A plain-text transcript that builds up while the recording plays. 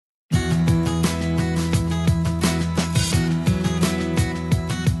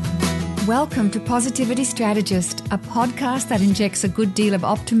Welcome to Positivity Strategist, a podcast that injects a good deal of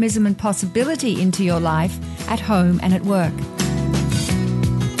optimism and possibility into your life at home and at work.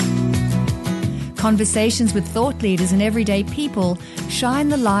 Conversations with thought leaders and everyday people shine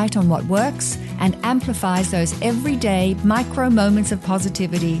the light on what works and amplifies those everyday micro moments of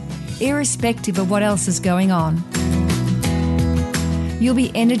positivity, irrespective of what else is going on. You'll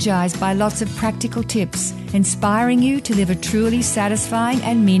be energized by lots of practical tips, inspiring you to live a truly satisfying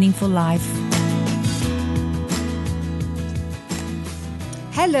and meaningful life.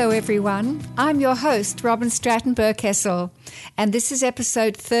 Hello everyone, I'm your host Robin Stratton-Burkessel, and this is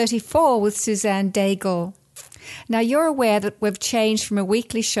episode 34 with Suzanne Daigle. Now you're aware that we've changed from a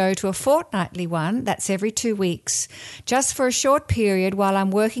weekly show to a fortnightly one, that's every 2 weeks, just for a short period while I'm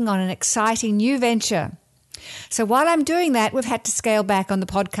working on an exciting new venture. So while I'm doing that, we've had to scale back on the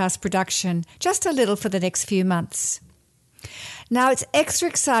podcast production just a little for the next few months. Now, it's extra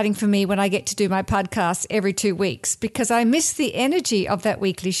exciting for me when I get to do my podcast every 2 weeks because I miss the energy of that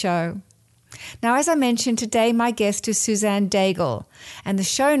weekly show. Now, as I mentioned, today my guest is Suzanne Daigle, and the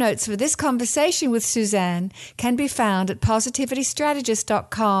show notes for this conversation with Suzanne can be found at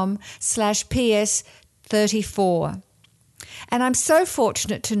positivitystrategist.com/PS034. And I'm so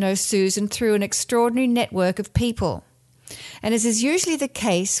fortunate to know Susan through an extraordinary network of people. And as is usually the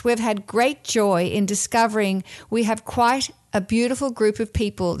case, we've had great joy in discovering we have quite a beautiful group of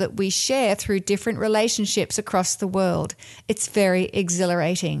people that we share through different relationships across the world. It's very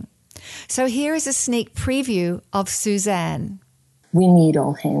exhilarating. So here is a sneak preview of Suzanne. We need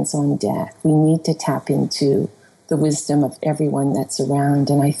all hands on deck. We need to tap into the wisdom of everyone that's around.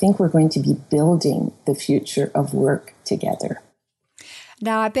 And I think we're going to be building the future of work together.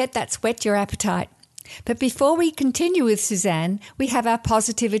 Now, I bet that's whet your appetite. But before we continue with Suzanne, we have our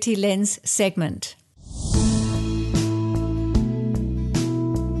Positivity Lens segment.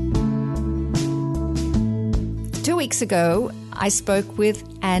 Two weeks ago, I spoke with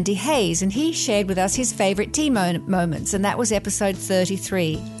Andy Hayes, and he shared with us his favourite tea moments, and that was episode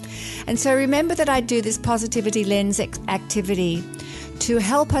 33. And so remember that I do this Positivity Lens activity to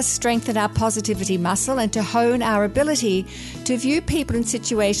help us strengthen our positivity muscle and to hone our ability to view people and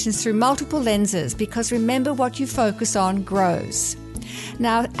situations through multiple lenses, because remember, what you focus on grows.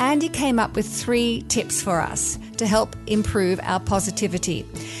 Now, Andy came up with 3 tips for us to help improve our positivity.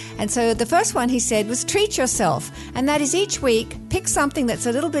 And so the first one he said was treat yourself. And that is each week, pick something that's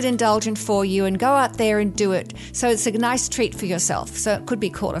a little bit indulgent for you and go out there and do it. So it's a nice treat for yourself. So it could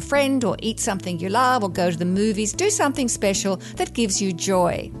be call a friend or eat something you love or go to the movies. Do something special that gives you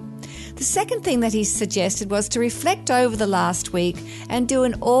joy. The second thing that he suggested was to reflect over the last week and do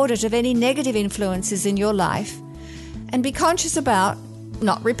an audit of any negative influences in your life and be conscious about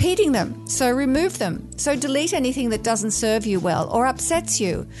not repeating them. So remove them. So delete anything that doesn't serve you well or upsets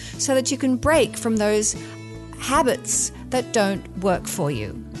you so that you can break from those habits that don't work for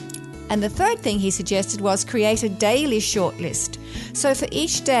you. And the third thing he suggested was create a daily shortlist. So for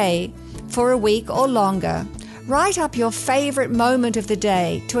each day, for a week or longer, write up your favorite moment of the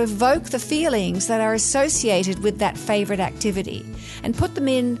day to evoke the feelings that are associated with that favorite activity and put them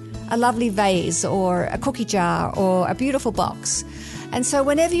in a lovely vase or a cookie jar or a beautiful box. And so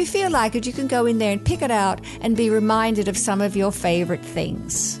whenever you feel like it, you can go in there and pick it out and be reminded of some of your favorite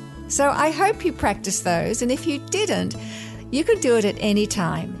things. So I hope you practice those. And if you didn't, you could do it at any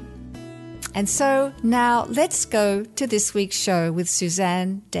time. And so now let's go to this week's show with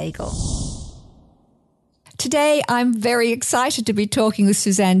Suzanne Daigle. Today, I'm very excited to be talking with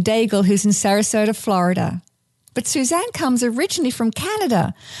Suzanne Daigle, who's in Sarasota, Florida. But Suzanne comes originally from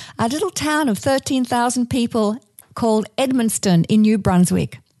Canada, a little town of 13,000 people called Edmundston in New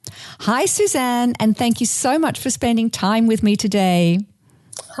Brunswick. Hi, Suzanne, and thank you so much for spending time with me today.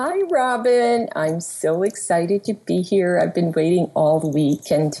 Hi, Robin. I'm so excited to be here. I've been waiting all the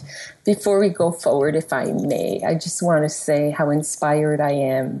week. And before we go forward, if I may, I just want to say how inspired I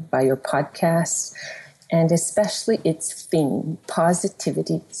am by your podcast and especially its theme,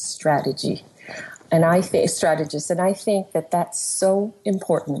 positivity strategy. And I think that that's so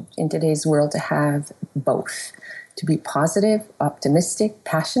important in today's world to have both. To be positive, optimistic,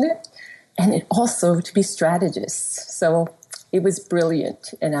 passionate, and also to be strategists. So it was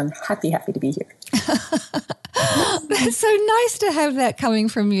brilliant, and I'm happy to be here. That's so nice to have that coming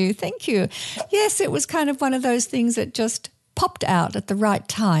from you. Thank you. Yes, it was kind of one of those things that just popped out at the right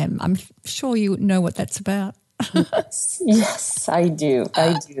time. I'm sure you know what that's about. Yes, I do.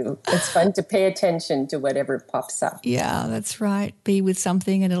 It's fun to pay attention to whatever pops up. Yeah, that's right. Be with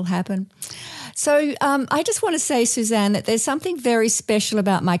something and it'll happen. So I just want to say, Suzanne, that there's something very special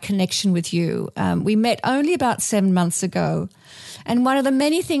about my connection with you. We met only about 7 months ago. And one of the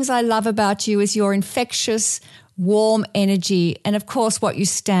many things I love about you is your infectious, warm energy and, of course, what you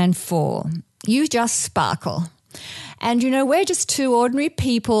stand for. You just sparkle. And, we're just two ordinary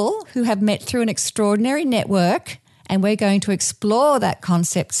people who have met through an extraordinary network, and we're going to explore that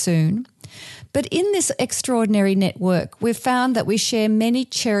concept soon. But in this extraordinary network, we've found that we share many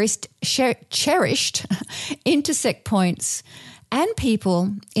cherished intersect points and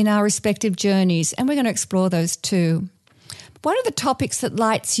people in our respective journeys, and we're going to explore those too. One of the topics that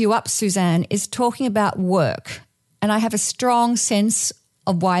lights you up, Suzanne, is talking about work, and I have a strong sense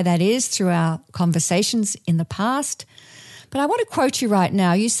of why that is through our conversations in the past. But I want to quote you right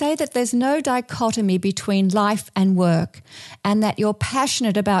now. You say that there's no dichotomy between life and work and that you're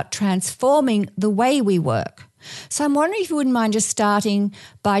passionate about transforming the way we work. So I'm wondering if you wouldn't mind just starting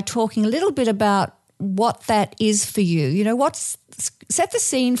by talking a little bit about what that is for you. Set the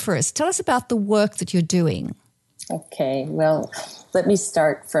scene for us. Tell us about the work that you're doing. Okay, well, let me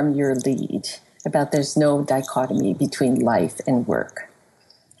start from your lead about there's no dichotomy between life and work.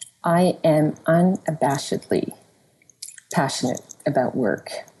 I am unabashedly passionate about work.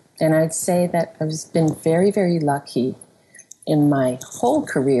 And I'd say that I've been very, very lucky in my whole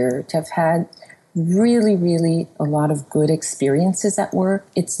career to have had really, really a lot of good experiences at work.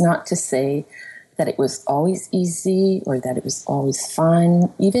 It's not to say that it was always easy or that it was always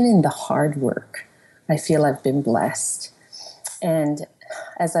fun. Even in the hard work, I feel I've been blessed. And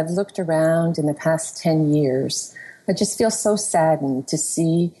as I've looked around in the past 10 years, I just feel so saddened to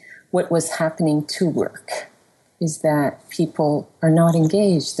see what was happening to work. Is that people are not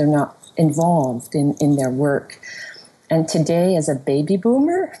engaged, they're not involved in their work. And today, as a baby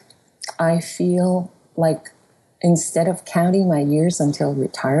boomer, I feel like instead of counting my years until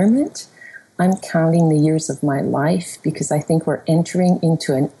retirement, I'm counting the years of my life because I think we're entering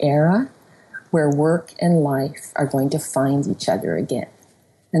into an era where work and life are going to find each other again.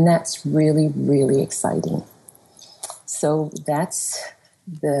 And that's really, really exciting. So that's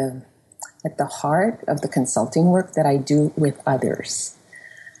at the heart of the consulting work that I do with others.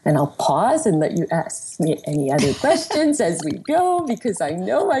 And I'll pause and let you ask me any other questions as we go, because I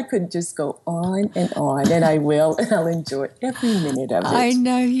know I could just go on, and I will, and I'll enjoy every minute of it. I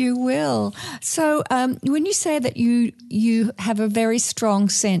know you will. So when you say that you have a very strong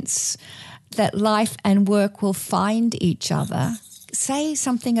sense that life and work will find each other, say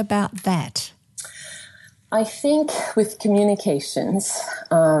something about that. I think with communications,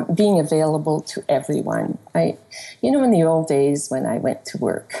 being available to everyone. In the old days when I went to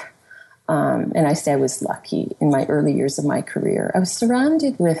work, and I say I was lucky in my early years of my career, I was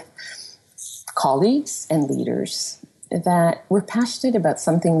surrounded with colleagues and leaders that were passionate about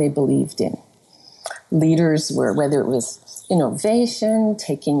something they believed in. Leaders were, whether it was innovation,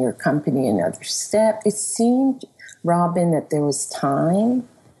 taking your company another step, it seemed, Robin, that there was time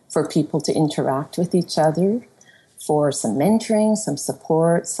for people to interact with each other, for some mentoring, some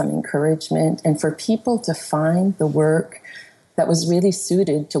support, some encouragement, and for people to find the work that was really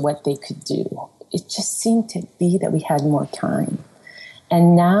suited to what they could do. It just seemed to be that we had more time.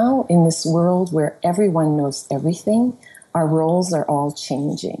 And now in this world where everyone knows everything, our roles are all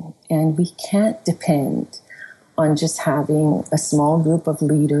changing. And we can't depend on just having a small group of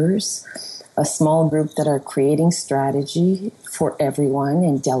leaders, a small group that are creating strategy for everyone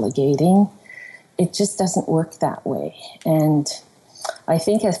and delegating. It just doesn't work that way. And I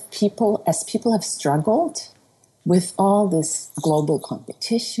think as people have struggled with all this global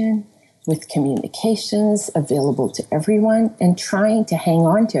competition, with communications available to everyone, and trying to hang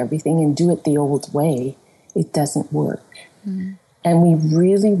on to everything and do it the old way, it doesn't work. Mm. And we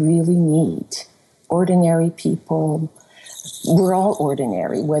really, really need ordinary people. We're all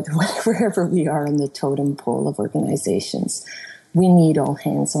ordinary, wherever we are in the totem pole of organizations. We need all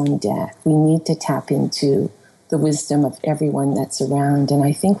hands on deck. We need to tap into the wisdom of everyone that's around. And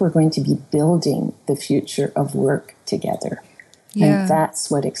I think we're going to be building the future of work together. Yeah. And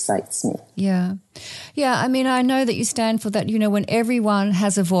that's what excites me. Yeah. Yeah, I mean, I know that you stand for that, when everyone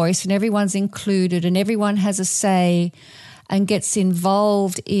has a voice and everyone's included and everyone has a say and gets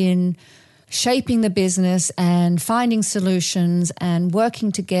involved in shaping the business and finding solutions and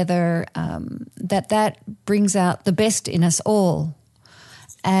working together, that brings out the best in us all.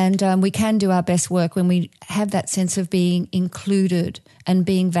 And we can do our best work when we have that sense of being included and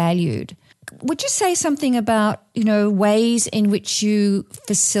being valued. Would you say something about, ways in which you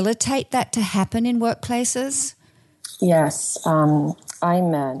facilitate that to happen in workplaces? Yes. I'm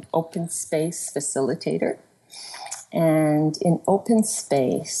an open space facilitator. And in open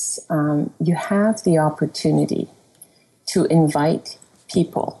space, you have the opportunity to invite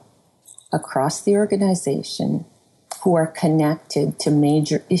people across the organization who are connected to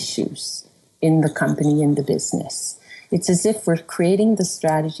major issues in the company, in the business. It's as if we're creating the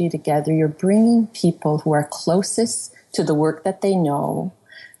strategy together. You're bringing people who are closest to the work that they know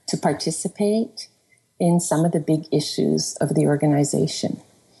to participate in some of the big issues of the organization.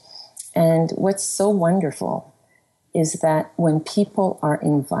 And what's so wonderful is that when people are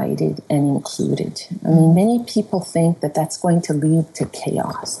invited and included, I mean, many people think that that's going to lead to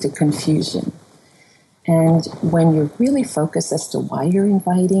chaos, to confusion. And when you're really focused as to why you're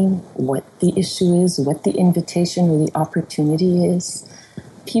inviting, what the issue is, what the invitation or the opportunity is,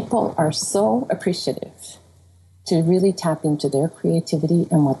 people are so appreciative to really tap into their creativity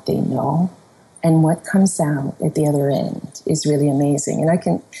and what they know. And what comes out at the other end is really amazing. And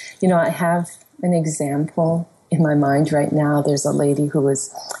I have an example in my mind right now. There's a lady who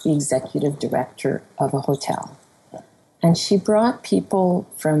was the executive director of a hotel. And she brought people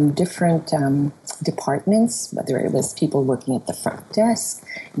from different departments, whether it was people working at the front desk,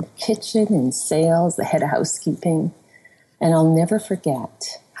 in the kitchen, in sales, the head of housekeeping. And I'll never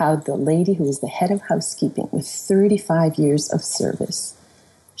forget how the lady who was the head of housekeeping with 35 years of service,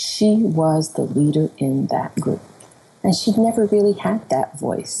 she was the leader in that group. And she'd never really had that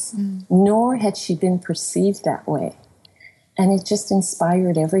voice, nor had she been perceived that way. And it just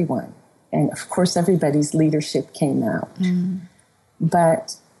inspired everyone. And of course, everybody's leadership came out.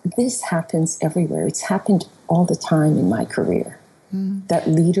 But this happens everywhere. It's happened all the time in my career, that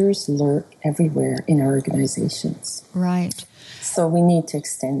leaders lurk everywhere in our organizations. Right. So we need to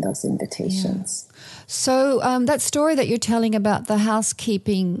extend those invitations. Yeah. So that story that you're telling about the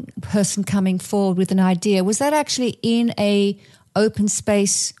housekeeping person coming forward with an idea, was that actually in a open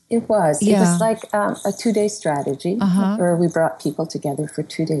space? It was. Yeah. It was like a 2-day strategy where we brought people together for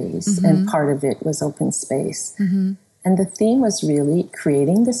 2 days, and part of it was open space. And the theme was really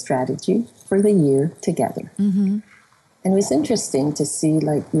creating the strategy for the year together. And it was interesting to see,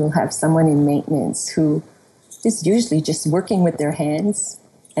 like, you'll have someone in maintenance who is usually just working with their hands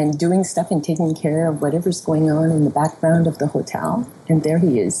and doing stuff and taking care of whatever's going on in the background of the hotel. And there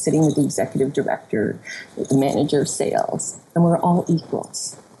he is, sitting with the executive director, with the manager of sales. And we're all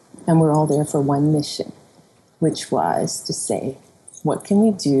equals. And we're all there for one mission, which was to say, what can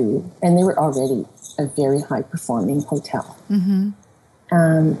we do? And they were already a very high-performing hotel.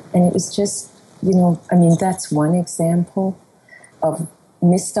 And it was just, that's one example of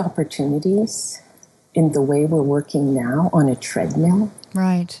missed opportunities in the way we're working now on a treadmill.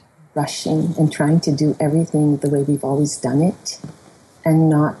 Right. Rushing and trying to do everything the way we've always done it, and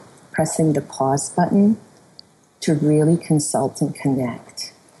not pressing the pause button to really consult and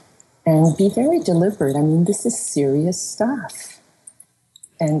connect and be very deliberate. I mean, this is serious stuff.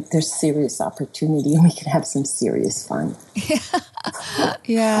 And there's serious opportunity, and we can have some serious fun.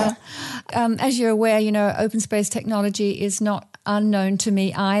 Yeah. As you're aware, open space technology is not unknown to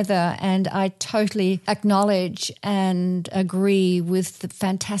me either, and I totally acknowledge and agree with the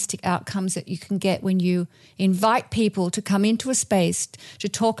fantastic outcomes that you can get when you invite people to come into a space to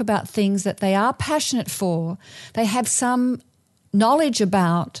talk about things that they are passionate for, they have some knowledge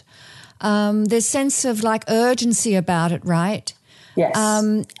about, there's sense of like urgency about it, right? Yes.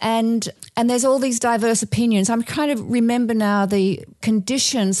 And there's all these diverse opinions. I'm kind of remember now the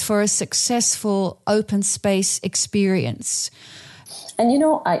conditions for a successful open space experience. And,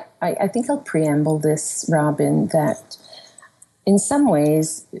 I think I'll preamble this, Robin, that in some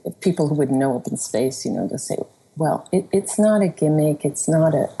ways, people who wouldn't know open space, they'll say, well, it's not a gimmick. It's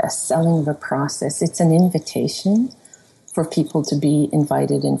not a selling of a process. It's an invitation for people to be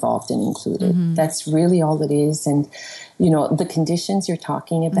invited, involved, and included. That's really all it is. And, the conditions you're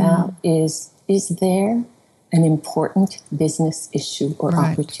talking about is there an important business issue or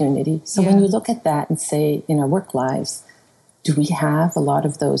opportunity? So when you look at that and say, in our work lives, do we have a lot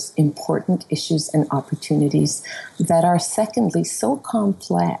of those important issues and opportunities that are, secondly, so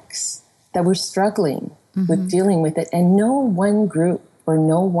complex that we're struggling with dealing with it, and no one group or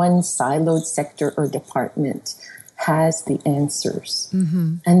no one siloed sector or department has the answers,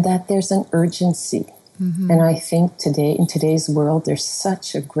 and that there's an urgency. And I think today, in today's world, there's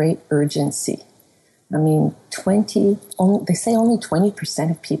such a great urgency. I mean, they say only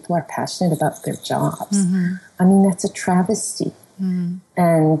 20% of people are passionate about their jobs. I mean, that's a travesty.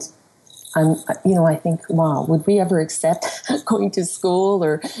 And I think, wow, would we ever accept going to school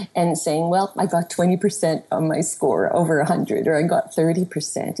and saying, well, I got 20% on my score over 100, or I got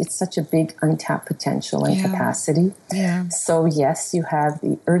 30%. It's such a big untapped potential and capacity. Yeah. So yes, you have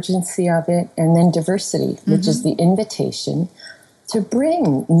the urgency of it, and then diversity, which is the invitation to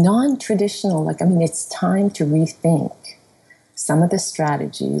bring non-traditional, it's time to rethink some of the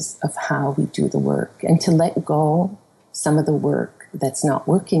strategies of how we do the work and to let go some of the work that's not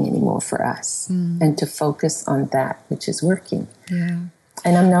working anymore for us and to focus on that which is working. Yeah.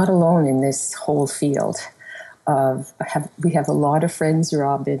 And I'm not alone in this whole field we have a lot of friends,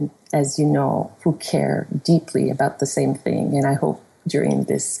 Robin, as you know, who care deeply about the same thing. And I hope during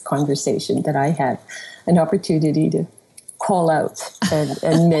this conversation that I have an opportunity to call out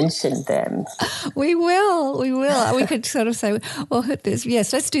and mention them. We will. We could sort of say, well,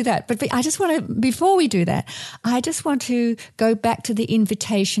 yes, let's do that. But I just want to, before we do that, I just want to go back to the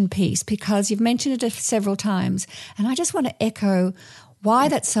invitation piece, because you've mentioned it several times. And I just want to echo why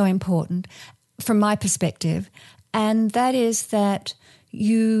that's so important from my perspective. And that is that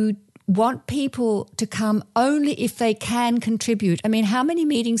you want people to come only if they can contribute. I mean, how many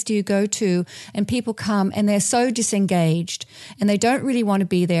meetings do you go to and people come and they're so disengaged and they don't really want to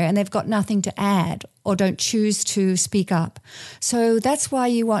be there and they've got nothing to add or don't choose to speak up? So that's why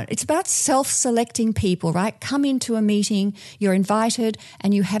it's about self-selecting people, right? Come into a meeting, you're invited,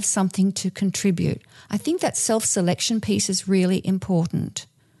 and you have something to contribute. I think that self-selection piece is really important.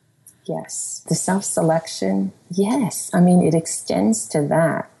 Yes, the self-selection, yes. It extends to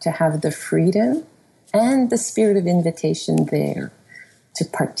that, to have the freedom and the spirit of invitation there to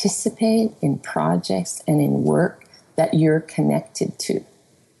participate in projects and in work that you're connected to.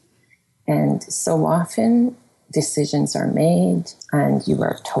 And so often decisions are made and you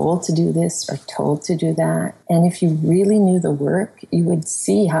are told to do this or told to do that. And if you really knew the work, you would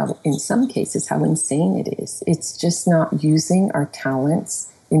see how, in some cases, how insane it is. It's just not using our talents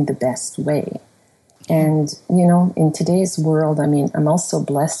in the best way. And, in today's world, I'm also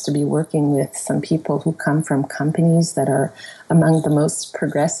blessed to be working with some people who come from companies that are among the most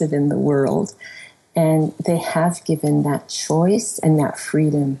progressive in the world. And they have given that choice and that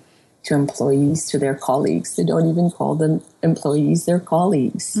freedom to employees, to their colleagues. They don't even call them employees, they're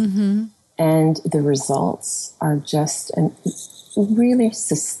colleagues. Mm-hmm. And the results are just really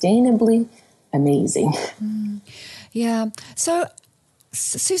sustainably amazing. Yeah. So,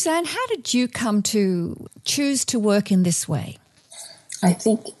 Suzanne, how did you come to choose to work in this way? I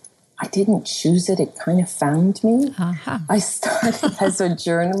think I didn't choose it. It kind of found me. Uh-huh. I started as a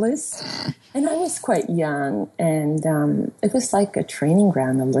journalist, and I was quite young, and it was like a training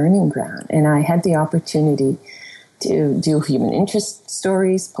ground, a learning ground. And I had the opportunity to do human interest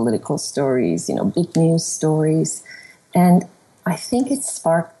stories, political stories, big news stories. And I think it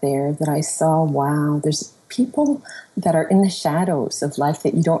sparked there that I saw, wow, there's people that are in the shadows of life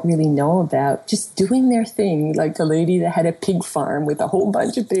that you don't really know about, just doing their thing, like a lady that had a pig farm with a whole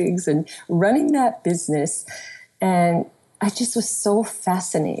bunch of pigs and running that business. And I just was so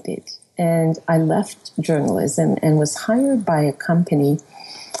fascinated. And I left journalism and was hired by a company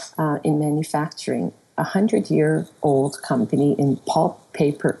in manufacturing, a 100-year-old company in pulp,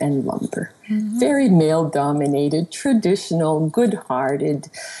 paper, and lumber. Mm-hmm. Very male-dominated, traditional, good-hearted,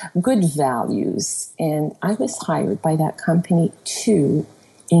 good values. And I was hired by that company to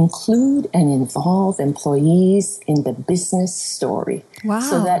include and involve employees in the business story. Wow.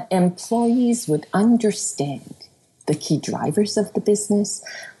 So that employees would understand the key drivers of the business.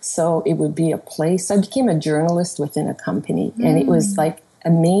 So it would be a place. I became a journalist within a company, and it was like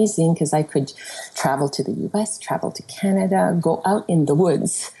amazing because I could travel to the US, travel to Canada, go out in the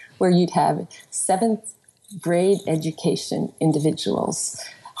woods where you'd have 7th grade education individuals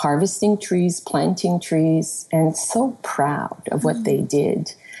harvesting trees, planting trees, and so proud of what they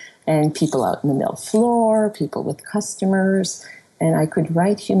did. And people out in the mill floor, people with customers. And I could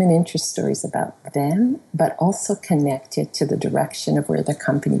write human interest stories about them, but also connect it to the direction of where the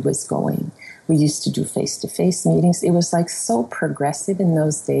company was going. We used to do face-to-face meetings. It was like so progressive in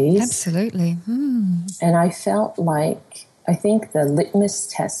those days. Absolutely. And I felt like, I think the litmus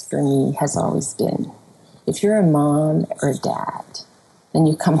test for me has always been, if you're a mom or a dad and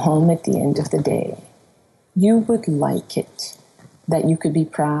you come home at the end of the day, you would like it that you could be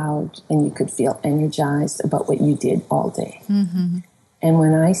proud and you could feel energized about what you did all day. Mm-hmm. And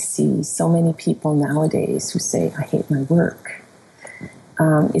when I see so many people nowadays who say, I hate my work,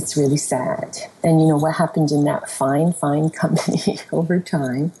 it's really sad. And what happened in that fine company over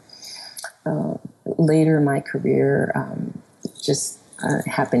time, later in my career,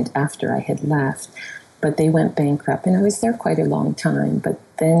 happened after I had left. but they went bankrupt, and I was there quite a long time. But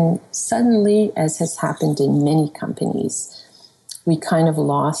then suddenly, as has happened in many companies, we kind of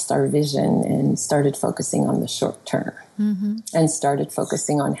lost our vision and started focusing on the short term, and started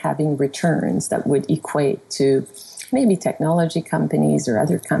focusing on having returns that would equate to maybe technology companies or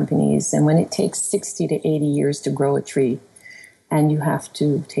other companies. And when it takes 60 to 80 years to grow a tree, and you have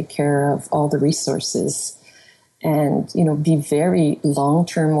to take care of all the resources and, be very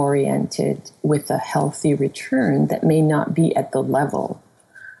long-term oriented with a healthy return that may not be at the level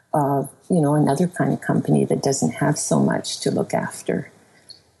of, another kind of company that doesn't have so much to look after.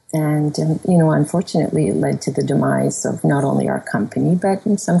 And, unfortunately, it led to the demise of not only our company, but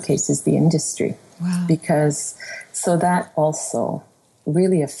in some cases the industry. Wow. So that also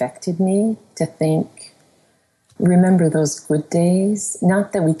really affected me to think, remember those good days?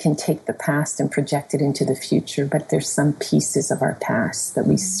 Not that we can take the past and project it into the future, but there's some pieces of our past that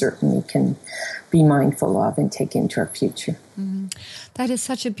we certainly can be mindful of and take into our future. That is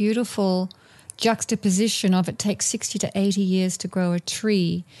such a beautiful juxtaposition of it takes 60 to 80 years to grow a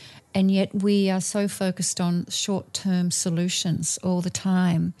tree, and yet we are so focused on short-term solutions all the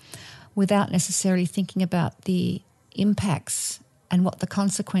time without necessarily thinking about the impacts and what the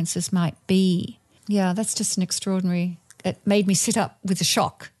consequences might be. Yeah, that's just an extraordinary... It made me sit up with a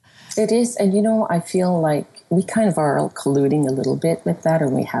shock. It is, and I feel like we kind of are all colluding a little bit with that, or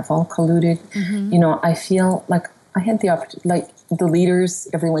we have all colluded. I feel like I had the opportunity, like the leaders,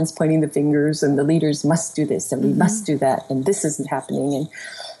 everyone's pointing the fingers, and the leaders must do this, and we must do that, and this isn't happening. And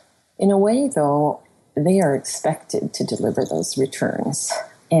in a way, though, they are expected to deliver those returns.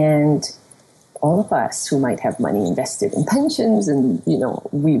 And all of us who might have money invested in pensions and,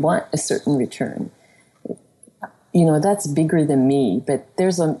 we want a certain return. That's bigger than me, but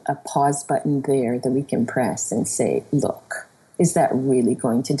there's a pause button there that we can press and say, look, is that really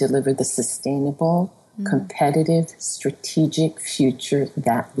going to deliver the sustainable, competitive, strategic future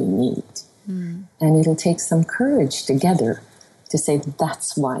that we need? And it'll take some courage together to say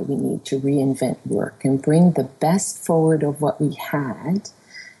that's why we need to reinvent work and bring the best forward of what we had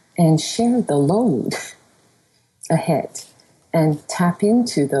and share the load ahead and tap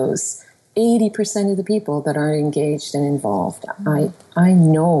into those 80% of the people that are engaged and involved. I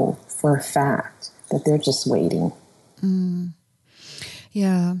know for a fact that they're just waiting.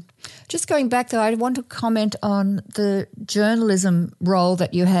 Yeah. Just going back, though, I want to comment on the journalism role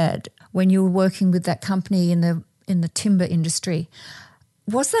that you had when you were working with that company in the timber industry.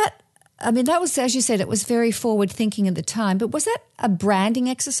 Was that, that was, as you said, it was very forward thinking at the time, but was that a branding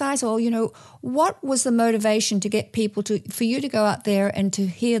exercise, or, what was the motivation to get people for you to go out there and to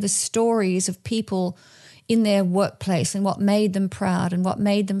hear the stories of people in their workplace and what made them proud and what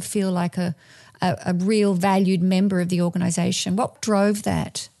made them feel like a real valued member of the organization? What drove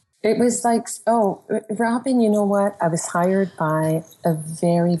that? It was like, Robin, you know what? I was hired by a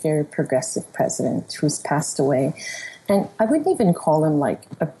very, very progressive president who's passed away. And I wouldn't even call him like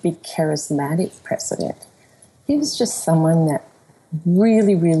a big charismatic president. He was just someone that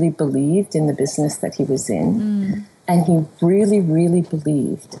really, really believed in the business that he was in. And he really, really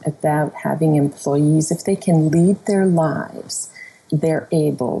believed about having employees, if they can lead their lives, they're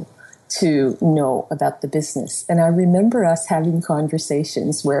able to know about the business. And I remember us having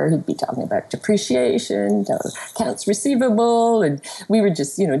conversations where he'd be talking about depreciation, accounts receivable, and we were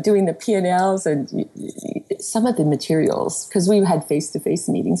just, doing the P&Ls and some of the materials, because we had face-to-face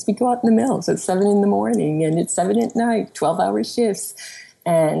meetings. We'd go out in the mills at 7 in the morning and at 7 at night, 12-hour shifts.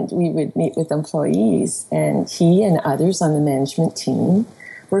 And we would meet with employees, and he and others on the management team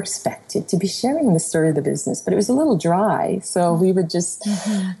were expected to be sharing the story of the business, but it was a little dry. So we would just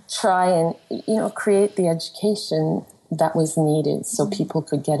try and, create the education that was needed so people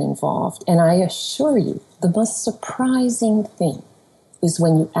could get involved. And I assure you, the most surprising thing is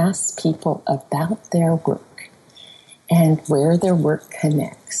when you ask people about their work and where their work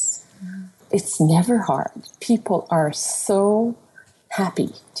connects. It's never hard. People are so happy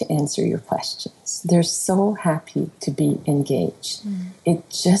to answer your questions. They're so happy to be engaged. It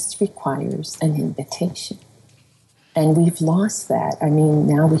just requires an invitation. And we've lost that.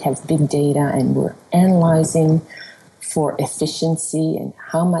 Now we have big data and we're analyzing for efficiency and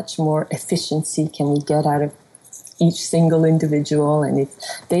how much more efficiency can we get out of each single individual, and if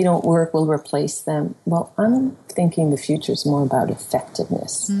they don't work, we'll replace them. Well, I'm thinking the future is more about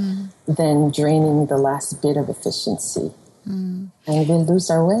effectiveness than draining the last bit of efficiency. And we'll lose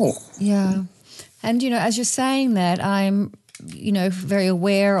our way. Yeah. And, as you're saying that, I'm, very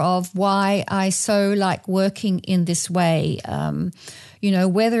aware of why I so like working in this way.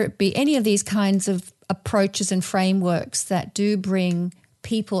 Whether it be any of these kinds of approaches and frameworks that do bring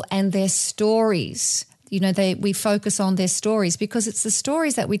people and their stories we focus on their stories because it's the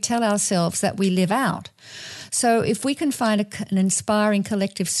stories that we tell ourselves that we live out. So if we can find an inspiring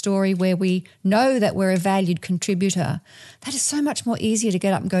collective story where we know that we're a valued contributor, that is so much more easier to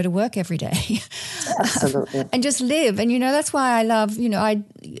get up and go to work every day. Absolutely. And just live. And, that's why I love,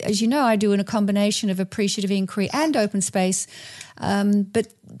 I do a combination of appreciative inquiry and open space. But,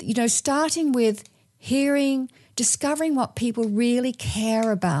 starting with discovering what people really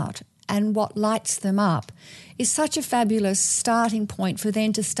care about and what lights them up is such a fabulous starting point for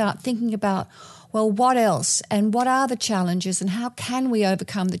them to start thinking about, well, what else and what are the challenges and how can we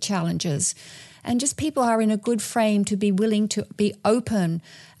overcome the challenges? And just people are in a good frame to be willing to be open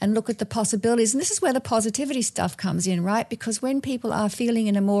and look at the possibilities. And this is where the positivity stuff comes in, right? Because when people are feeling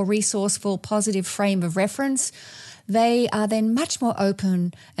in a more resourceful, positive frame of reference, they are then much more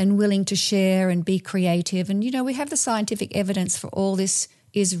open and willing to share and be creative. And, we have the scientific evidence for all this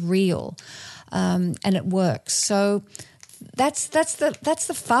is real and it works. So that's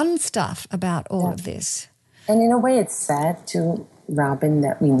the fun stuff about all of this. And in a way, it's sad too, Robin,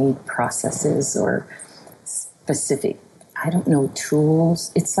 that we need processes or specific,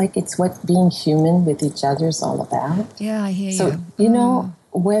 tools. It's like it's what being human with each other is all about. Yeah, I hear you. So,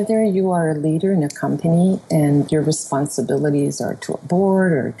 whether you are a leader in a company and your responsibilities are to a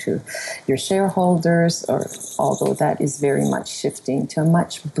board or to your shareholders, or although that is very much shifting to a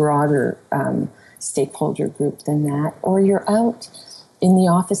much broader stakeholder group than that, or you're out in the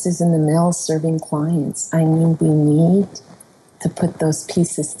offices in the mills serving clients. We need to put those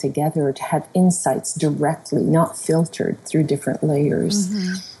pieces together to have insights directly, not filtered through different layers.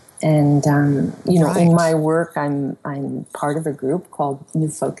 Mm-hmm. And, in my work, I'm part of a group called New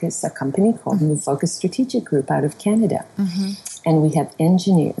Focus, a company called New Focus Strategic Group out of Canada. Mm-hmm. And we have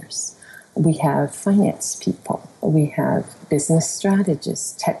engineers, we have finance people, we have business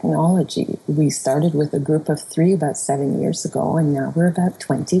strategists, technology. We started with a group of 3 about 7 years ago, and now we're about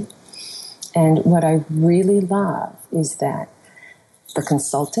 20. And what I really love is that the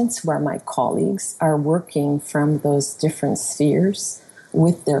consultants, who are my colleagues, are working from those different spheres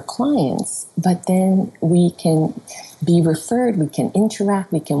with their clients, but then we can be referred, we can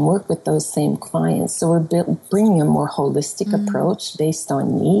interact, we can work with those same clients. So we're bringing a more holistic approach based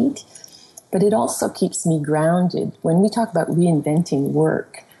on need, but it also keeps me grounded. When we talk about reinventing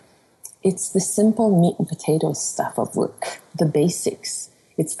work, it's the simple meat and potatoes stuff of work, the basics.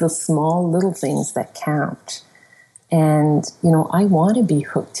 It's the small little things that count. And, I want to be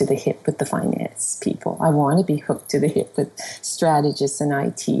hooked to the hip with the finance people. I want to be hooked to the hip with strategists and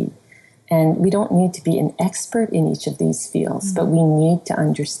IT. And we don't need to be an expert in each of these fields, but we need to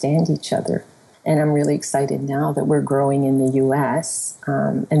understand each other. And I'm really excited now that we're growing in the U.S.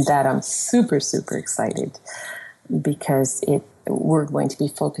 And that I'm super, super excited because we're going to be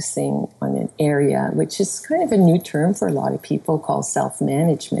focusing on an area which is kind of a new term for a lot of people called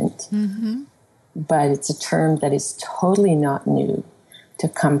self-management. Mm-hmm. But it's a term that is totally not new to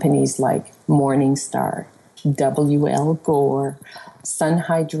companies like Morningstar, W.L. Gore, Sun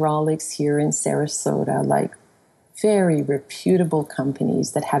Hydraulics here in Sarasota, like very reputable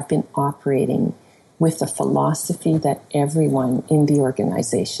companies that have been operating with the philosophy that everyone in the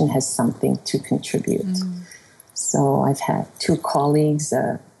organization has something to contribute. So I've had 2 colleagues,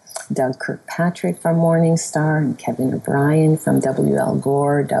 Doug Kirkpatrick from Morningstar and Kevin O'Brien from W.L.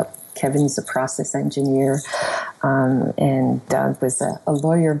 Gore. Kevin's a process engineer, and Doug was a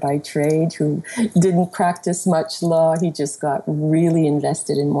lawyer by trade who didn't practice much law. He just got really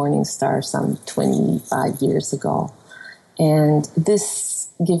invested in Morningstar some 25 years ago. And this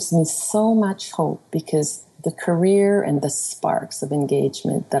gives me so much hope because the career and the sparks of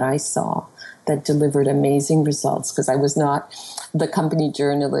engagement that I saw that delivered amazing results, because I was not the company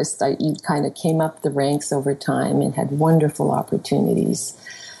journalist. I kind of came up the ranks over time and had wonderful opportunities.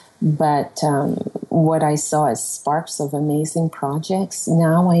 But what I saw as sparks of amazing projects,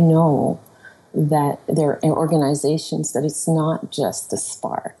 now I know that there are organizations that it's not just a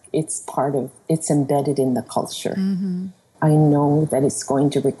spark. It's embedded in the culture. Mm-hmm. I know that it's going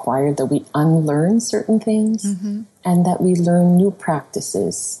to require that we unlearn certain things and that we learn new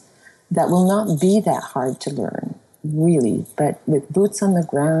practices that will not be that hard to learn, really. But with boots on the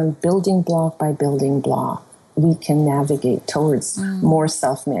ground, building block by building block, we can navigate towards more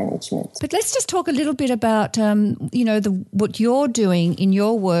self-management. But let's just talk a little bit about, what you're doing in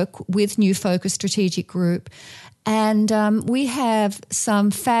your work with New Focus Strategic Group. And we have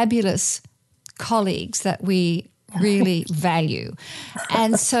some fabulous colleagues that we really value.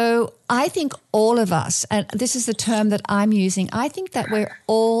 And so I think all of us, and this is the term that I'm using, I think that we're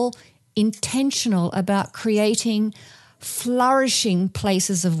all intentional about creating flourishing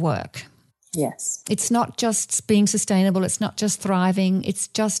places of work. Yes. It's not just being sustainable. It's not just thriving. It's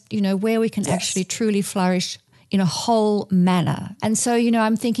just, where we can actually truly flourish in a whole manner. And so,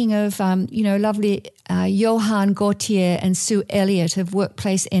 I'm thinking of, lovely Johan Gautier and Sue Elliott of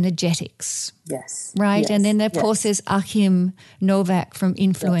Workplace Energetics. Yes. Right? Yes. And then, of course, there's Achim Novak from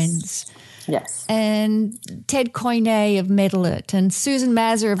Influence. Yes. And Ted Koine of Medal It, and Susan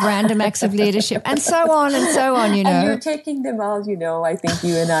Mazur of Random Acts of Leadership, and so on and so on, And you're taking them all, I think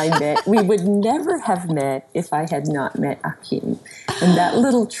you and I met. We would never have met if I had not met Achim. And that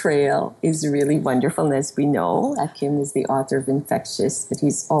little trail is really wonderful. And as we know, Achim is the author of Infectious, but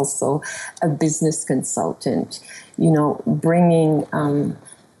he's also a business consultant, bringing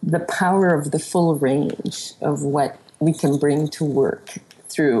the power of the full range of what we can bring to work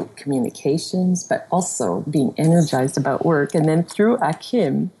through communications, but also being energized about work. And then through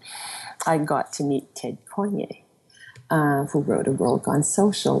Achim, I got to meet Ted Koine, who wrote A World Gone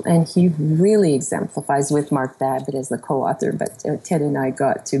Social. And he really exemplifies, with Mark Babbitt as the co-author, but Ted and I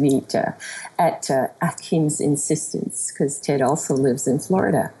got to meet at Achim's insistence, because Ted also lives in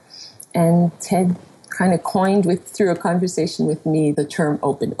Florida. And Ted kind of coined through a conversation with me the term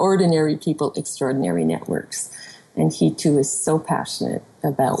open, ordinary people, extraordinary networks. And he, too, is so passionate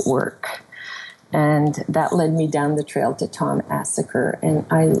about work. And that led me down the trail to Tom Asacker, and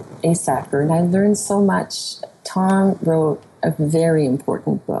I learned so much. Tom wrote a very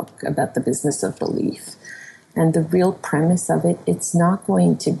important book about the business of belief. And the real premise of it, it's not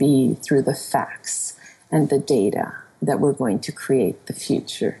going to be through the facts and the data that we're going to create the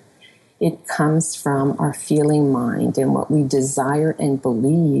future. It comes from our feeling mind and what we desire and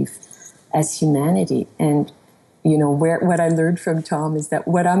believe as humanity. And what I learned from Tom is that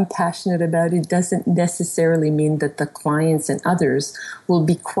what I'm passionate about, it doesn't necessarily mean that the clients and others will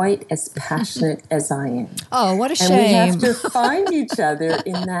be quite as passionate as I am. Oh, what a shame. And we have to find each other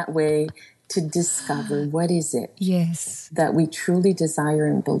in that way to discover what is it that we truly desire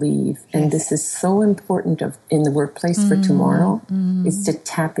and believe. And this is so important in the workplace for tomorrow, is to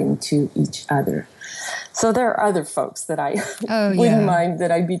tap into each other. So there are other folks that I wouldn't mind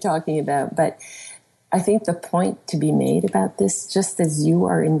that I'd be talking about, but I think the point to be made about this, just as you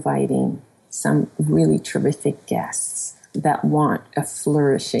are inviting some really terrific guests that want a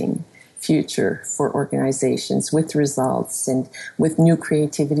flourishing future for organizations with results and with new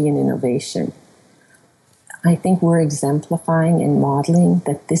creativity and innovation, I think we're exemplifying and modeling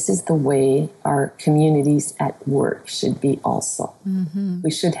that this is the way our communities at work should be also. Mm-hmm.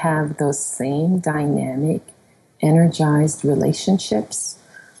 We should have those same dynamic, energized relationships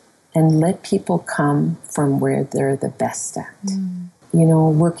and let people come from where they're the best at.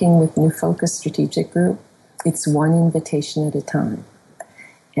 Working with New Focus Strategic Group, it's one invitation at a time.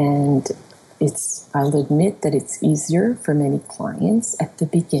 And I'll admit that it's easier for many clients at the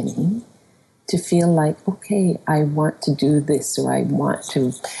beginning to feel like, okay, I want to do this, or I'm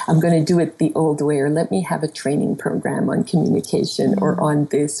going to do it the old way, or let me have a training program on communication or on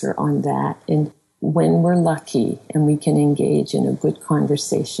this or on that. And when we're lucky and we can engage in a good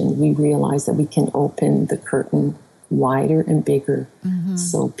conversation, we realize that we can open the curtain wider and bigger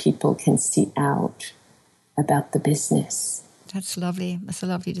so people can see out about the business. That's lovely. That's a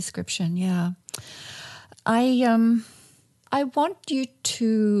lovely description, yeah. I want you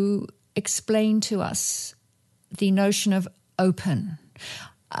to explain to us the notion of open.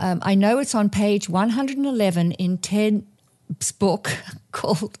 I know it's on page 111 in Ted's book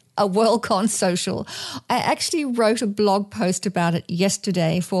called A World Gone Social. I actually wrote a blog post about it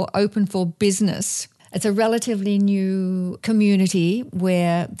yesterday for Open for Business. It's a relatively new community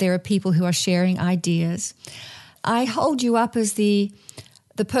where there are people who are sharing ideas. I hold you up as the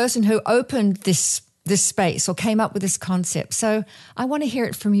person who opened this space or came up with this concept. So I want to hear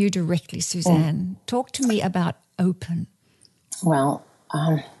it from you directly, Suzanne. Talk to me about open. Well,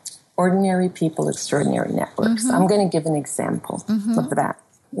 ordinary people, extraordinary networks. I'm going to give an example of that.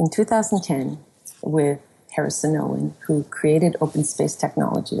 In 2010, with Harrison Owen, who created open space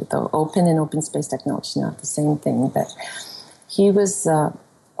technology, though open and open space technology not the same thing, but he was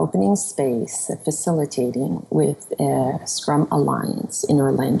opening space, facilitating with Scrum Alliance in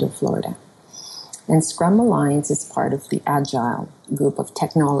Orlando, Florida. And Scrum Alliance is part of the Agile group of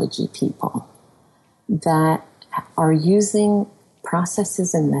technology people that are using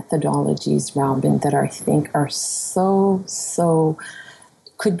processes and methodologies, Robin, that I think are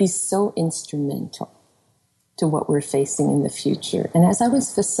could be so instrumental to what we're facing in the future. And as I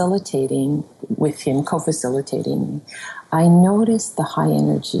was facilitating with him, co-facilitating, I noticed the high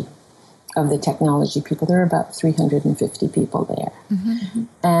energy of the technology people. There are about 350 people there.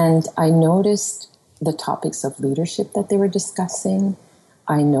 And I noticed the topics of leadership that they were discussing.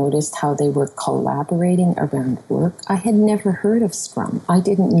 I noticed how they were collaborating around work. I had never heard of Scrum. I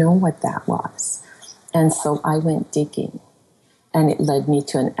didn't know what that was. And so I went digging. And it led me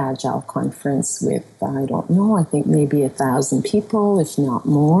to an Agile conference with, I don't know, I think maybe 1,000 people, if not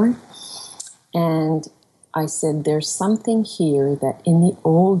more. And I said, there's something here that in the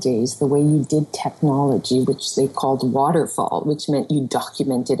old days, the way you did technology, which they called waterfall, which meant you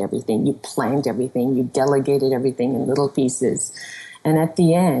documented everything, you planned everything, you delegated everything in little pieces. And at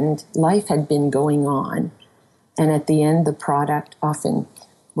the end, life had been going on. And at the end, the product often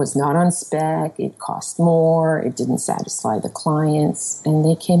was not on spec, it cost more, it didn't satisfy the clients, and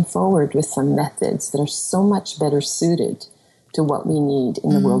they came forward with some methods that are so much better suited to what we need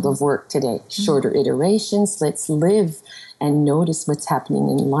in the world of work today. Shorter iterations, let's live and notice what's happening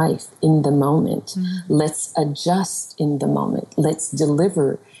in life in the moment. Let's adjust in the moment. Let's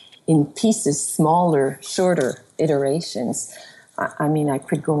deliver in pieces, smaller, shorter iterations. I mean, I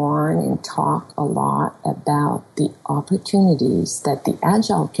could go on and talk a lot about the opportunities that the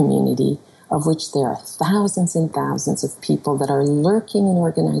Agile community, of which there are thousands and thousands of people that are lurking in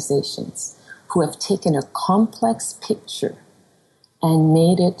organizations who have taken a complex picture and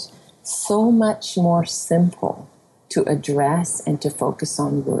made it so much more simple to address and to focus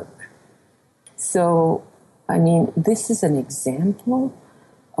on work. So, I mean, this is an example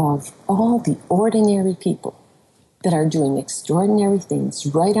of all the ordinary people that are doing extraordinary things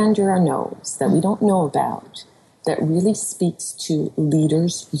right under our nose that we don't know about, that really speaks to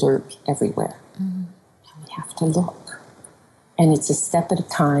leaders lurk everywhere. And we have to look. And it's a step at a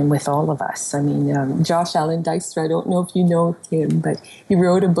time with all of us. I mean, Josh Allen Dykstra, I don't know if you know him, but he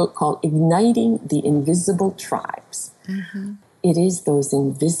wrote a book called Igniting the Invisible Tribes. It is those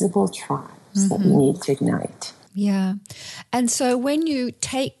invisible tribes that we need to ignite. Yeah. And so when you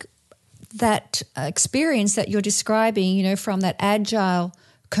take that experience that you're describing, you know, from that Agile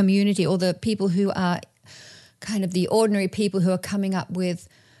community, or the people who are kind of the ordinary people who are coming up with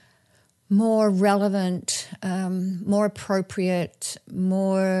more relevant, more appropriate,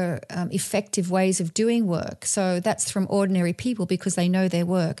 more effective ways of doing work. So that's from ordinary people because they know their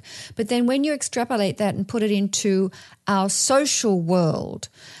work. But then when you extrapolate that and put it into our social world,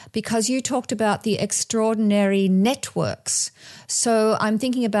 because you talked about the extraordinary networks. So I'm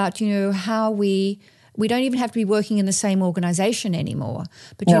thinking about, you know, how we don't even have to be working in the same organization anymore.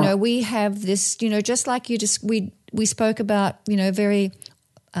 But, you know, we have this, you know, just like you just, we spoke about, you know, very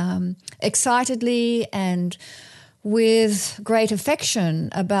excitedly and with great affection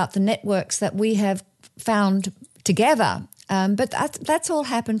about the networks that we have found together. But that's all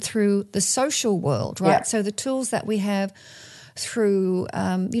happened through the social world, right? Yeah. So the tools that we have through,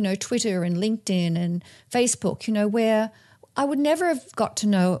 you know, Twitter and LinkedIn and Facebook, you know, where I would never have got to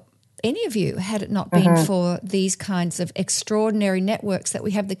know any of you had it not been for these kinds of extraordinary networks that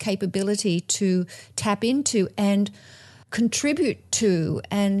we have the capability to tap into and contribute to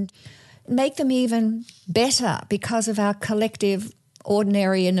and make them even better because of our collective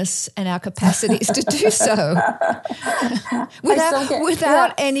ordinariness and our capacities to do so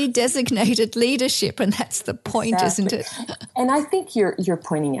without any designated leadership. And that's the point, isn't it? And I think you're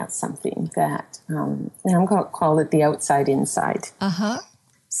pointing out something that, and I'm going to call it the outside inside.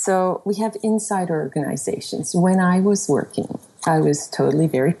 So we have inside organizations. When I was working, I was totally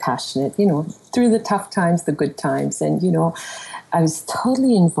very passionate, you know, through the tough times, the good times. And, you know, I was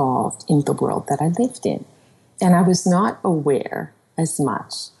totally involved in the world that I lived in. And I was not aware as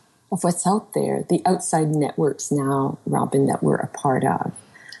much of what's out there, the outside networks now, Robin, that we're a part of,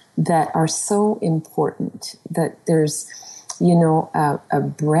 that are so important, that there's, you know, a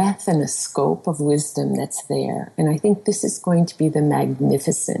breadth and a scope of wisdom that's there. And I think this is going to be the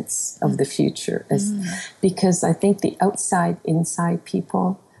magnificence of the future, because I think the outside, inside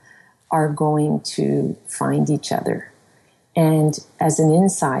people are going to find each other. And as an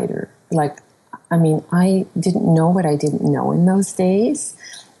insider, like, I mean, I didn't know what I didn't know in those days.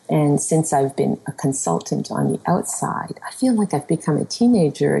 And since I've been a consultant on the outside, I feel like I've become a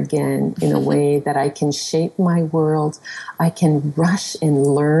teenager again in a way that I can shape my world. I can rush and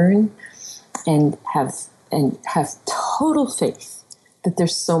learn and have total faith that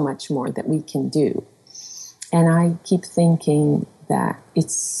there's so much more that we can do. And I keep thinking that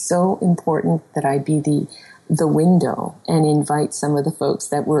it's so important that I be the window and invite some of the folks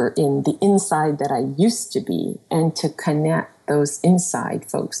that were in the inside that I used to be, and to connect those inside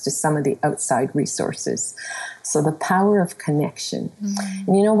folks to some of the outside resources. So the power of connection.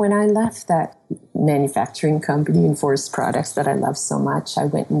 And you know, when I left that manufacturing company in forest products that I love so much, I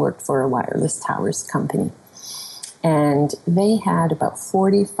went and worked for a wireless towers company. And they had about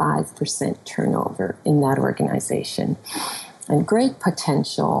 45% turnover in that organization. and great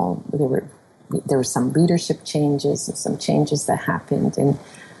potential. There were some leadership changes and some changes that happened. And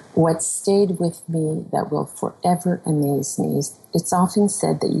what stayed with me that will forever amaze me is it's often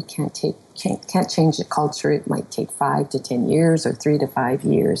said that you can't change a culture. It might take 5 to 10 years or 3 to 5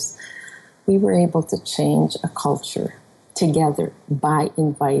 years. We were able to change a culture together by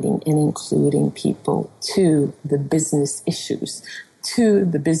inviting and including people to the business issues, to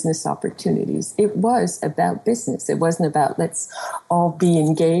the business opportunities. It was about business. It wasn't about let's all be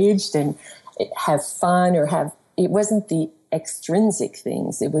engaged and have fun it wasn't the extrinsic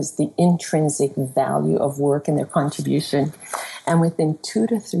things. It was the intrinsic value of work and their contribution. And within 2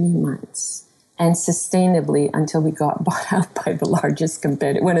 to 3 months, and sustainably until we got bought out by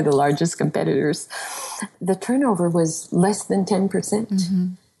one of the largest competitors, the turnover was less than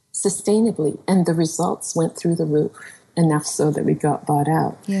 10%, sustainably. And the results went through the roof, enough so that we got bought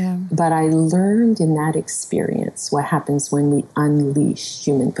out. Yeah. But I learned in that experience what happens when we unleash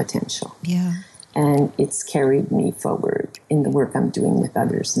human potential. Yeah. And it's carried me forward in the work I'm doing with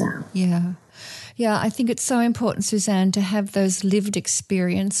others now. Yeah. Yeah, I think it's so important, Suzanne, to have those lived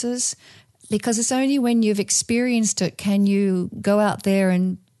experiences, because it's only when you've experienced it can you go out there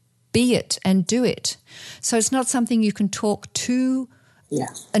and be it and do it. So it's not something you can talk to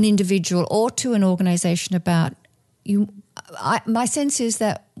an individual or to an organization about. My sense is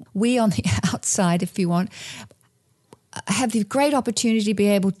that we on the outside, if you want, have the great opportunity to be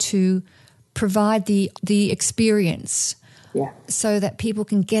able to provide the experience so that people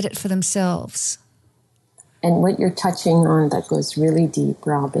can get it for themselves. And what you're touching on that goes really deep,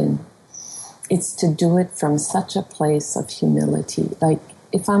 Robin, it's to do it from such a place of humility. Like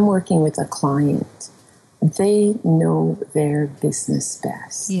if I'm working with a client, they know their business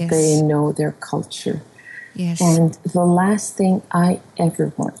best. Yes. They know their culture. Yes. And the last thing I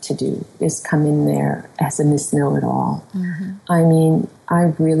ever want to do is come in there as a Miss Know-it-all. I mean,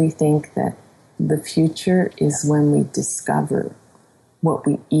 I really think that the future is when we discover what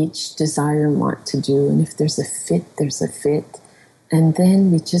we each desire and want to do. And if there's a fit, there's a fit. And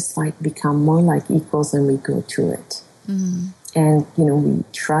then we just become more like equals and we go to it. And, we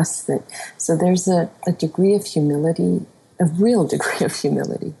trust that. So there's a degree of humility, a real degree of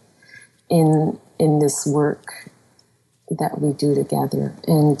humility in this work that we do together.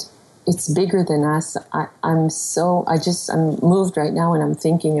 And it's bigger than us. I'm moved right now, and I'm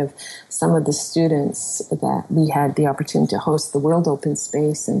thinking of some of the students that we had the opportunity to host the World Open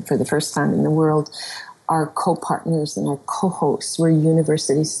Space, and for the first time in the world, our co-partners and our co-hosts were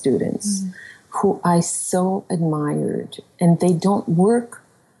university students who I so admired, and they don't work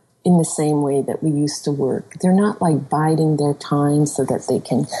in the same way that we used to work. They're not biding their time so that they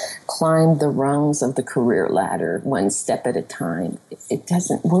can climb the rungs of the career ladder one step at a time. It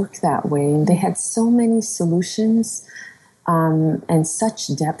doesn't work that way. And they had so many solutions and such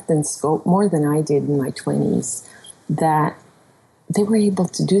depth and scope, more than I did in my 20s, that they were able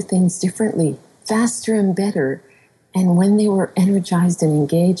to do things differently, faster and better. And when they were energized and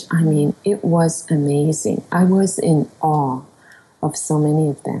engaged, I mean, it was amazing. I was in awe of so many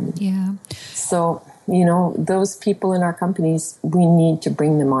of them. Yeah. So, those people in our companies, we need to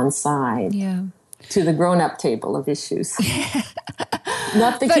bring them on side to the grown-up table of issues.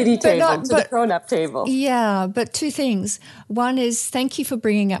 Not the kiddie table, the grown-up table. Yeah, but 2 things. One is thank you for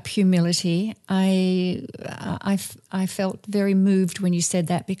bringing up humility. I felt very moved when you said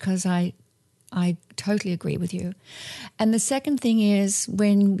that, because I totally agree with you. And the second thing is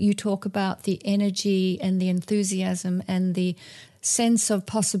when you talk about the energy and the enthusiasm and the sense of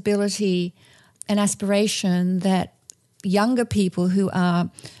possibility and aspiration that younger people who are,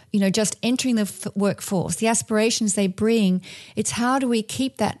 just entering the workforce, the aspirations they bring, it's how do we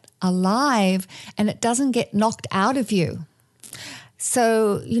keep that alive and it doesn't get knocked out of you.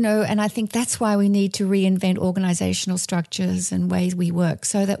 So, and I think that's why we need to reinvent organizational structures and ways we work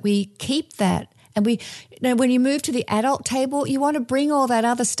so that we keep that. And when you move to the adult table, you want to bring all that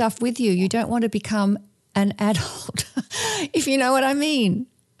other stuff with you. You don't want to become an adult, if you know what I mean.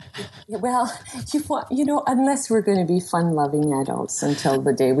 Well, unless we're going to be fun-loving adults until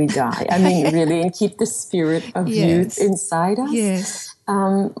the day we die. I mean, really, and keep the spirit of youth inside us. Yes.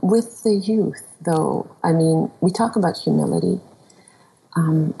 With the youth, though, I mean, we talk about humility.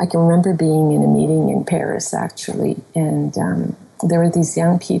 I can remember being in a meeting in Paris, actually, and there were these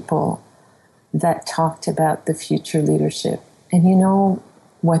young people that talked about the future leadership. And you know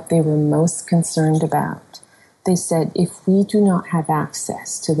what they were most concerned about? They said, if we do not have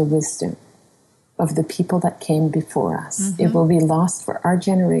access to the wisdom of the people that came before us, it will be lost for our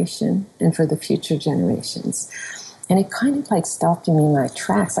generation and for the future generations. And it kind of stopped me in my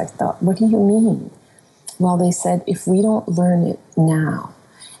tracks. I thought, what do you mean? well, they said, if we don't learn it now,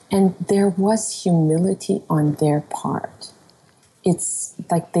 and there was humility on their part, it's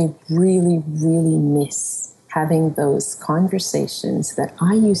like they really, really miss having those conversations that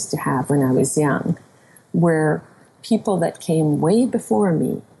I used to have when I was young, where people that came way before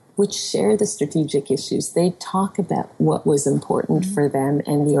me would share the strategic issues. They'd talk about what was important for them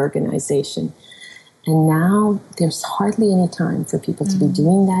and the organization. And now there's hardly any time for people to be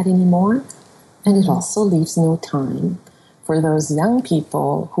doing that anymore. And it also leaves no time for those young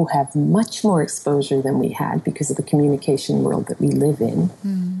people who have much more exposure than we had because of the communication world that we live in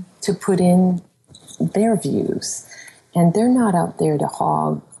to put in their views. And they're not out there to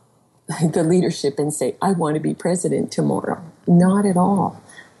hog the leadership and say, I want to be president tomorrow. Not at all.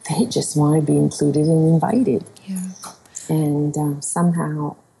 They just want to be included and invited. Yeah. And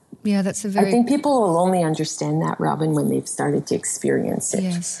somehow... Yeah, that's a very... I think people will only understand that, Robin, when they've started to experience it.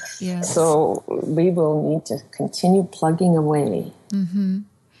 Yes. So we will need to continue plugging away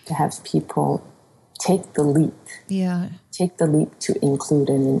to have people take the leap. Yeah. Take the leap to include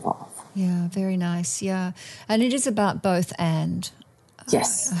and involve. Yeah, very nice. Yeah. And it is about both and.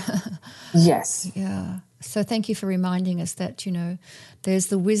 Yes. Yes. Yeah. So thank you for reminding us that, there's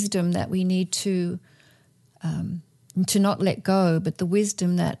the wisdom that we need to not let go, but the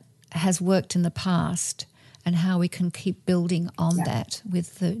wisdom that has worked in the past and how we can keep building on that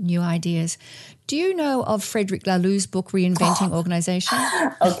with the new ideas. Do you know of Frederic Laloux's book, Reinventing Organization?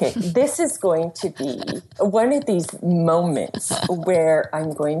 Okay, this is going to be one of these moments where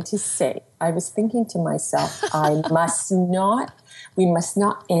I'm going to say, I was thinking to myself, we must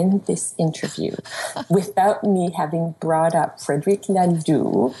not end this interview without me having brought up Frederic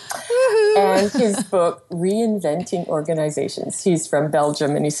Laloux and his book, Reinventing Organizations. He's from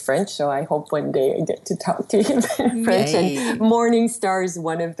Belgium and he's French, so I hope one day I get to talk to him in French. Yay. And Morningstar is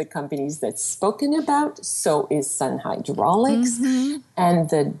one of the companies that's spoken about. So is Sun Hydraulics and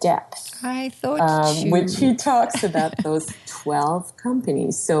the Depth. I thought which he talks about those 12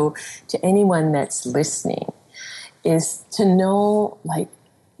 companies. So to anyone that's listening, is to know, like,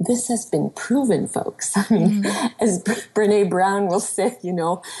 this has been proven, folks. I mean, as Brene Brown will say,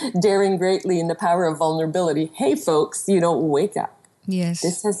 daring greatly in the power of vulnerability. Hey, folks, wake up. Yes.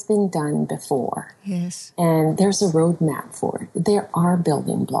 This has been done before. Yes. And there's a roadmap for it. There are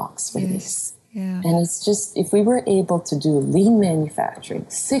building blocks for this. Yeah. And it's just, if we were able to do lean manufacturing,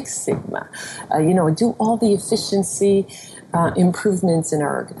 Six Sigma, do all the efficiency improvements in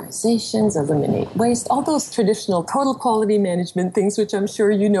our organizations, eliminate waste, all those traditional total quality management things, which I'm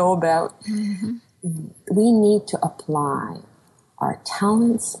sure you know about. We need to apply our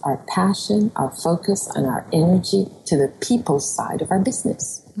talents, our passion, our focus, and our energy to the people side of our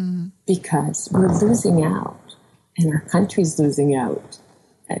business. Because we're losing out, and our country's losing out,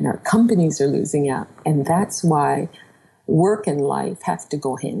 and our companies are losing out. And that's why work and life have to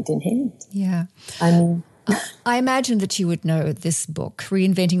go hand in hand. Yeah. I mean... I imagine that you would know this book,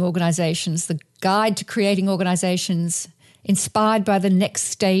 Reinventing Organizations, the guide to creating organizations inspired by the next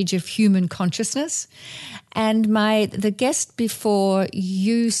stage of human consciousness. And the guest before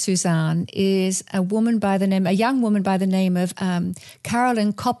you, Suzanne, is a young woman by the name of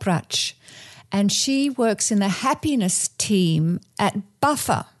Carolyn Koprach. And she works in the happiness team at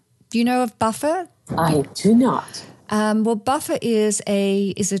Buffer. Do you know of Buffer? I do not. Well, Buffer is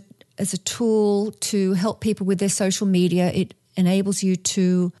a tool to help people with their social media. It enables you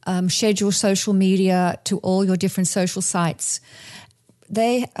to schedule social media to all your different social sites.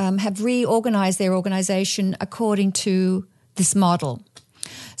 They have reorganized their organization according to this model.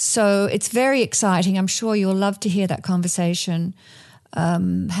 So it's very exciting. I'm sure you'll love to hear that conversation,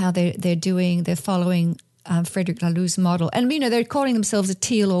 how they're following Frederic Laloux's model. And, they're calling themselves a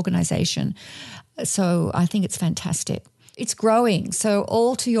teal organization. So I think it's fantastic. It's growing. So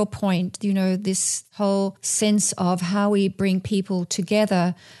all to your point, this whole sense of how we bring people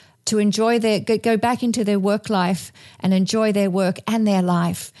together to enjoy go back into their work life and enjoy their work and their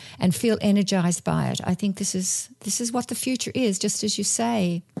life and feel energized by it. I think this is what the future is, just as you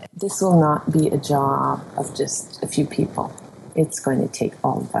say. This will not be a job of just a few people. It's going to take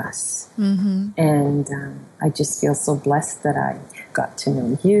all of us. And I just feel so blessed that I got to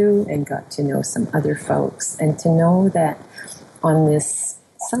know you and got to know some other folks, and to know that on this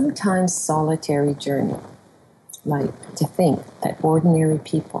sometimes solitary journey, like to think that ordinary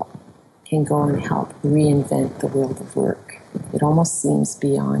people can go and help reinvent the world of work. It almost seems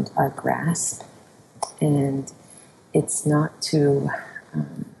beyond our grasp, and it's not to...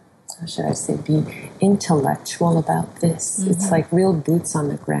 how should I say, be intellectual about this. It's like real boots on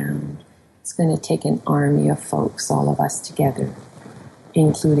the ground. It's going to take an army of folks, all of us together,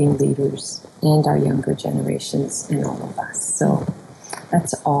 including leaders and our younger generations and all of us. So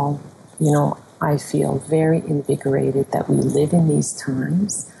that's all, I feel very invigorated that we live in these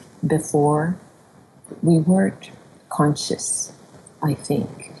times. Before, we weren't conscious, I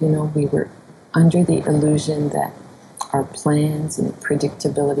think. We were under the illusion that our plans and the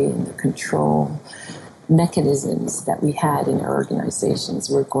predictability and the control mechanisms that we had in our organizations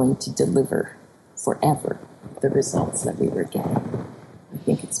were going to deliver forever the results that we were getting. I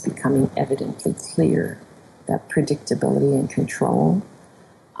think it's becoming evidently clear that predictability and control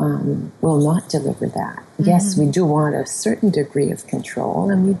will not deliver that. Mm-hmm. Yes, we do want a certain degree of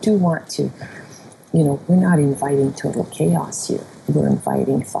control, and we do want to, we're not inviting total chaos here. We're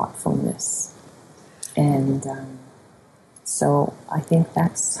inviting thoughtfulness. And so I think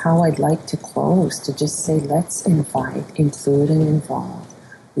that's how I'd like to close, to just say, let's invite, include, and involve.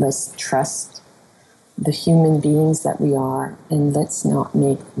 Let's trust the human beings that we are, and let's not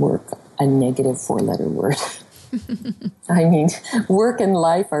make work a negative 4-letter word. I mean, work and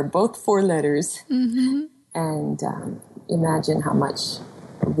life are both 4 letters. Mm-hmm. And imagine how much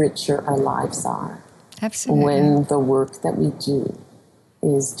richer our lives are. Absolutely. When the work that we do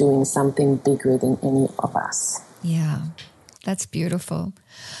is doing something bigger than any of us. Yeah, that's beautiful.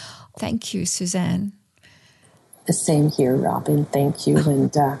 Thank you, Suzanne. The same here, Robin. Thank you.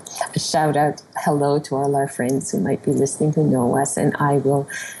 And a shout out, hello to all our friends who might be listening who know us. And I will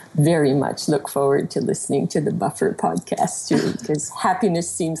very much look forward to listening to the Buffer podcast too, because happiness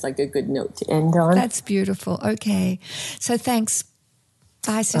seems like a good note to end on. That's beautiful. Okay. So thanks.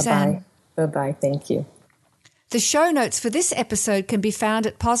 Bye, Suzanne. Bye-bye. Bye-bye. Thank you. The show notes for this episode can be found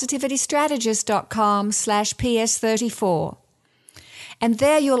at positivitystrategist.com/PS034. And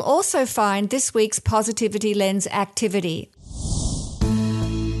there you'll also find this week's Positivity Lens activity.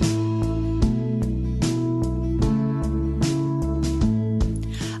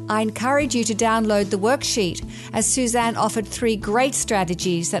 I encourage you to download the worksheet, as Suzanne offered 3 great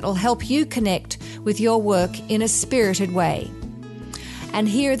strategies that will help you connect with your work in a spirited way. And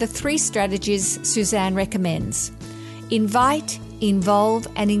here are the 3 strategies Suzanne recommends. Invite, involve,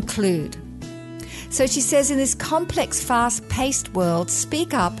 and include. So she says, in this complex, fast-paced world,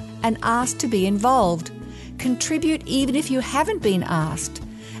 speak up and ask to be involved. Contribute even if you haven't been asked,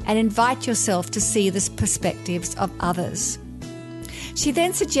 and invite yourself to see the perspectives of others. She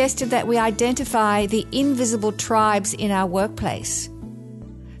then suggested that we identify the invisible tribes in our workplace.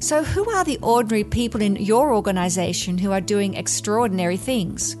 So who are the ordinary people in your organization who are doing extraordinary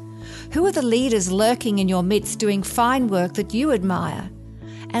things? Who are the leaders lurking in your midst doing fine work that you admire?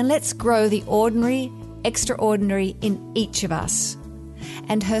 And let's grow the ordinary, extraordinary in each of us.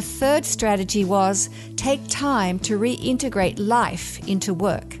 And her 3rd strategy was take time to reintegrate life into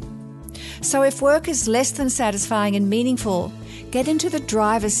work. So if work is less than satisfying and meaningful, get into the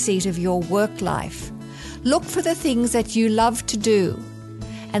driver's seat of your work life. Look for the things that you love to do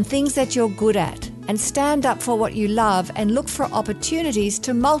and things that you're good at, and stand up for what you love and look for opportunities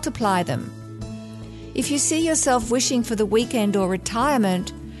to multiply them. If you see yourself wishing for the weekend or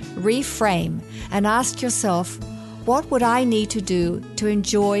retirement, reframe and ask yourself, what would I need to do to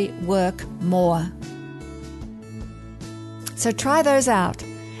enjoy work more? So try those out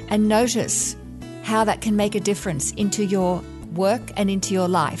and notice how that can make a difference into your work and into your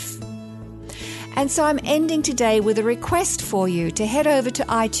life. And so I'm ending today with a request for you to head over to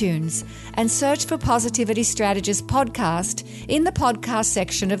iTunes and search for Positivity Strategist Podcast in the podcast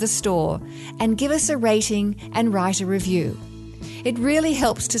section of the store and give us a rating and write a review. It really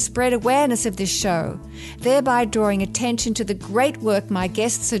helps to spread awareness of this show, thereby drawing attention to the great work my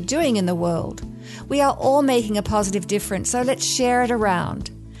guests are doing in the world. We are all making a positive difference, so let's share it around.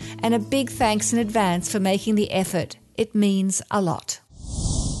 And a big thanks in advance for making the effort. It means a lot.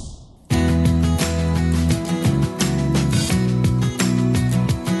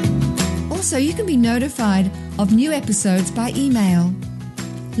 Also, you can be notified of new episodes by email.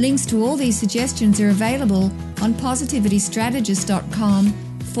 Links to all these suggestions are available on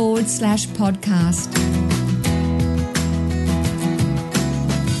positivitystrategist.com/podcast.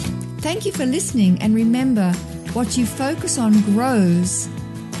 Thank you for listening, and remember, what you focus on grows.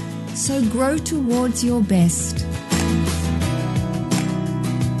 So grow towards your best.